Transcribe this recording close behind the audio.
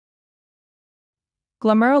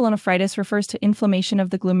Glomerulonephritis refers to inflammation of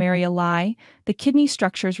the glomeruli, the kidney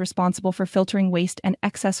structures responsible for filtering waste and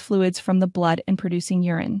excess fluids from the blood and producing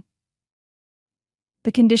urine.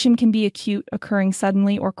 The condition can be acute, occurring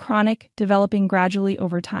suddenly, or chronic, developing gradually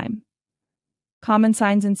over time. Common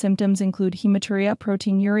signs and symptoms include hematuria,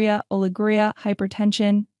 proteinuria, oliguria,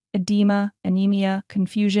 hypertension, edema, anemia,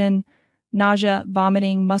 confusion, nausea,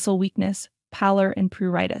 vomiting, muscle weakness, pallor, and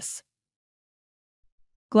pruritus.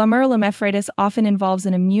 Glomerulonephritis often involves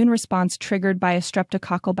an immune response triggered by a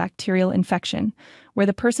streptococcal bacterial infection, where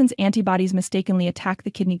the person's antibodies mistakenly attack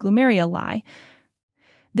the kidney glomeruli.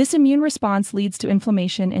 This immune response leads to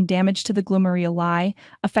inflammation and damage to the glomeruli,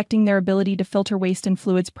 affecting their ability to filter waste and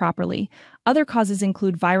fluids properly. Other causes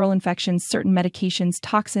include viral infections, certain medications,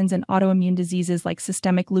 toxins, and autoimmune diseases like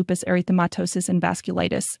systemic lupus erythematosus and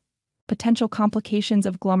vasculitis. Potential complications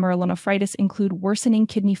of glomerulonephritis include worsening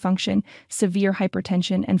kidney function, severe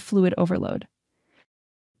hypertension, and fluid overload.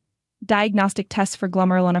 Diagnostic tests for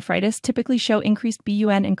glomerulonephritis typically show increased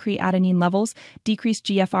BUN and creatinine levels, decreased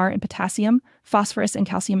GFR and potassium, phosphorus, and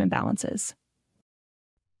calcium imbalances.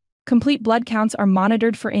 Complete blood counts are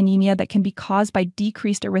monitored for anemia that can be caused by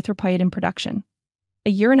decreased erythropoietin production.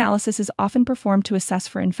 A urinalysis is often performed to assess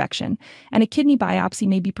for infection, and a kidney biopsy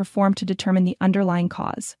may be performed to determine the underlying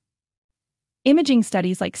cause. Imaging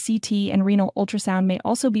studies like CT and renal ultrasound may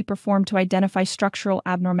also be performed to identify structural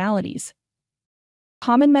abnormalities.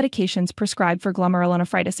 Common medications prescribed for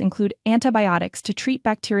glomerulonephritis include antibiotics to treat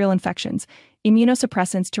bacterial infections,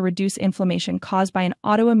 immunosuppressants to reduce inflammation caused by an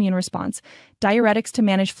autoimmune response, diuretics to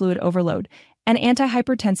manage fluid overload, and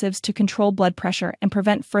antihypertensives to control blood pressure and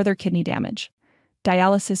prevent further kidney damage.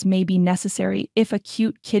 Dialysis may be necessary if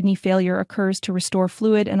acute kidney failure occurs to restore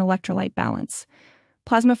fluid and electrolyte balance.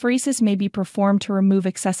 Plasmapheresis may be performed to remove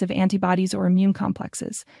excessive antibodies or immune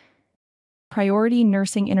complexes. Priority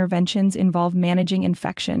nursing interventions involve managing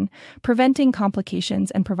infection, preventing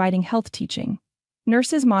complications, and providing health teaching.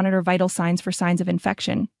 Nurses monitor vital signs for signs of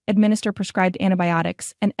infection, administer prescribed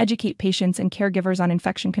antibiotics, and educate patients and caregivers on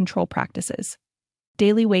infection control practices.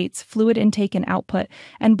 Daily weights, fluid intake and output,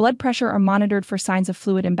 and blood pressure are monitored for signs of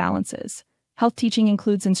fluid imbalances. Health teaching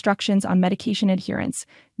includes instructions on medication adherence,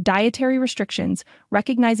 dietary restrictions,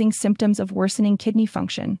 recognizing symptoms of worsening kidney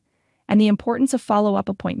function, and the importance of follow-up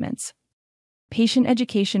appointments. Patient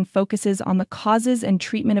education focuses on the causes and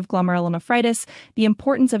treatment of glomerulonephritis, the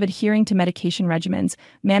importance of adhering to medication regimens,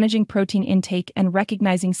 managing protein intake, and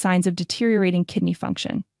recognizing signs of deteriorating kidney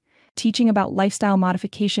function. Teaching about lifestyle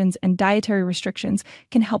modifications and dietary restrictions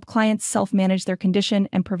can help clients self-manage their condition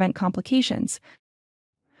and prevent complications.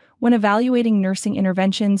 When evaluating nursing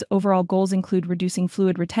interventions, overall goals include reducing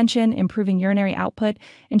fluid retention, improving urinary output,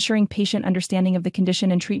 ensuring patient understanding of the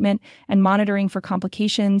condition and treatment, and monitoring for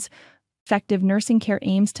complications. Effective nursing care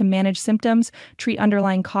aims to manage symptoms, treat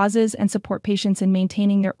underlying causes, and support patients in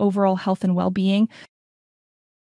maintaining their overall health and well-being.